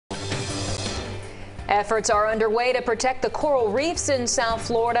Efforts are underway to protect the coral reefs in South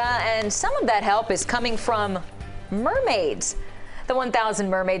Florida, and some of that help is coming from mermaids. The 1,000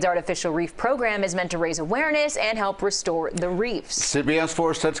 Mermaids Artificial Reef Program is meant to raise awareness and help restore the reefs.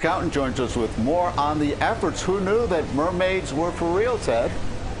 CBS4's Ted Scouten joins us with more on the efforts. Who knew that mermaids were for real, Ted?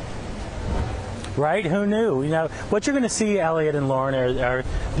 Right? Who knew? You know, what you're going to see, Elliot and Lauren, are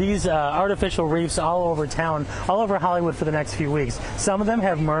these artificial reefs all over town, all over Hollywood for the next few weeks. Some of them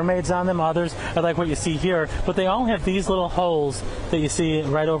have mermaids on them, others are like what you see here, but they all have these little holes that you see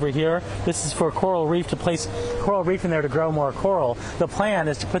right over here. This is for coral reef, to place coral reef in there to grow more coral. The plan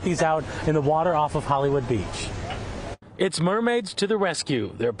is to put these out in the water off of Hollywood Beach. It's mermaids to the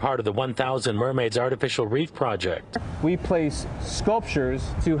rescue. They're part of the 1,000 Mermaids Artificial Reef Project. We place sculptures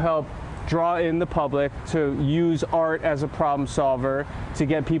to help draw in the public, to use art as a problem solver, to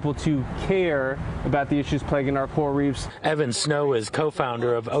get people to care about the issues plaguing our coral reefs. Evan Snow is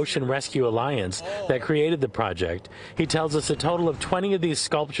co-founder of Ocean Rescue Alliance that created the project. He tells us a total of 20 of these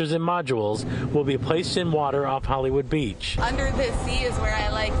sculptures and modules will be placed in water off Hollywood Beach. Under the sea is where I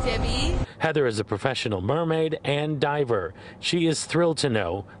like to be. Heather is a professional mermaid and diver. She is thrilled to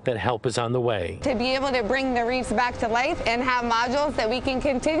know that help is on the way. To be able to bring the reefs back to life and have modules that we can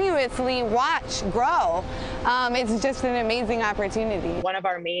continuously watch grow, it's just an amazing opportunity. One of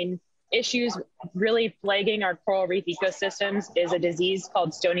our main issues really plaguing our coral reef ecosystems is a disease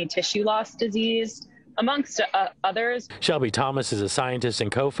called stony tissue loss disease, amongst others. Shelby Thomas is a scientist and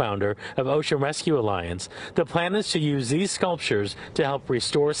co-founder of Ocean Rescue Alliance. The plan is to use these sculptures to help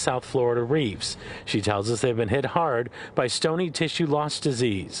restore South Florida reefs. She tells us they've been hit hard by stony tissue loss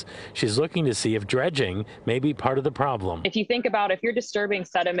disease. She's looking to see if dredging may be part of the problem. If you think about, if you're disturbing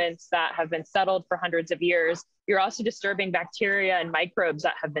sediments that have been settled for hundreds of years, you're also disturbing bacteria and microbes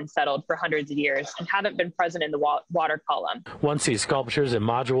that have been settled for hundreds of years and haven't been present in the water column. Once these sculptures and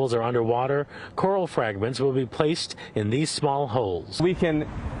modules are underwater, coral fragments will be placed in these small holes. We can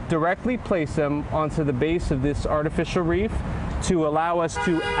directly place them onto the base of this artificial reef to allow us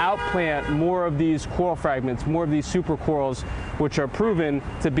to outplant more of these coral fragments, more of these supercorals, which are proven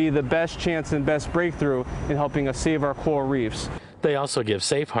to be the best chance and best breakthrough in helping us save our coral reefs. They also give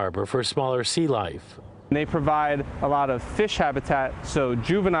safe harbor for smaller sea life. They provide a lot of fish habitat, so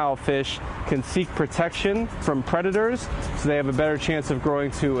juvenile fish can seek protection from predators, so they have a better chance of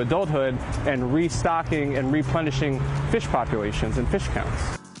growing to adulthood and restocking and replenishing fish populations and fish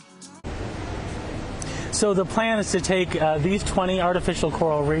counts. So the plan is to take these 20 artificial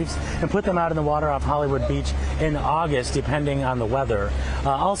coral reefs and put them out in the water off Hollywood Beach in August, depending on the weather.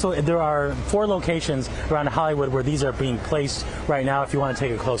 Also, there are 4 locations around Hollywood where these are being placed right now. If you want to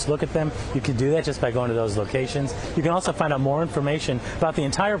take a close look at them, you can do that just by going to those locations. You can also find out more information about the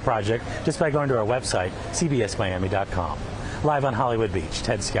entire project just by going to our website, cbsmiami.com. Live on Hollywood Beach,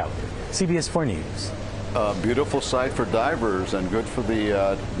 Ted Scouten, CBS4 News. A beautiful site for divers and good for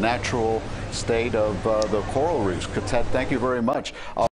the natural state of the coral reefs. Ted, thank you very much.